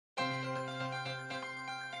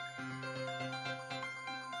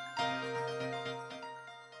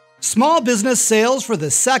Small business sales for the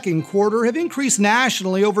second quarter have increased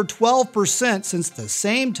nationally over 12% since the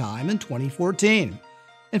same time in 2014.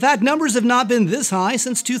 In fact, numbers have not been this high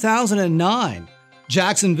since 2009.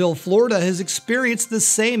 Jacksonville, Florida has experienced the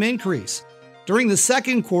same increase. During the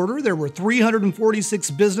second quarter, there were 346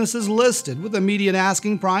 businesses listed with a median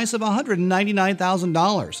asking price of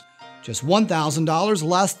 $199,000, just $1,000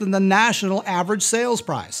 less than the national average sales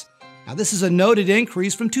price. Now, this is a noted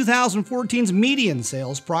increase from 2014's median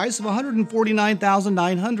sales price of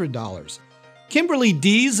 $149,900. Kimberly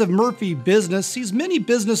Deas of Murphy Business sees many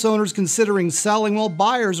business owners considering selling while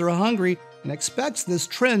buyers are hungry and expects this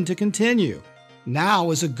trend to continue. Now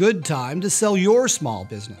is a good time to sell your small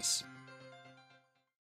business.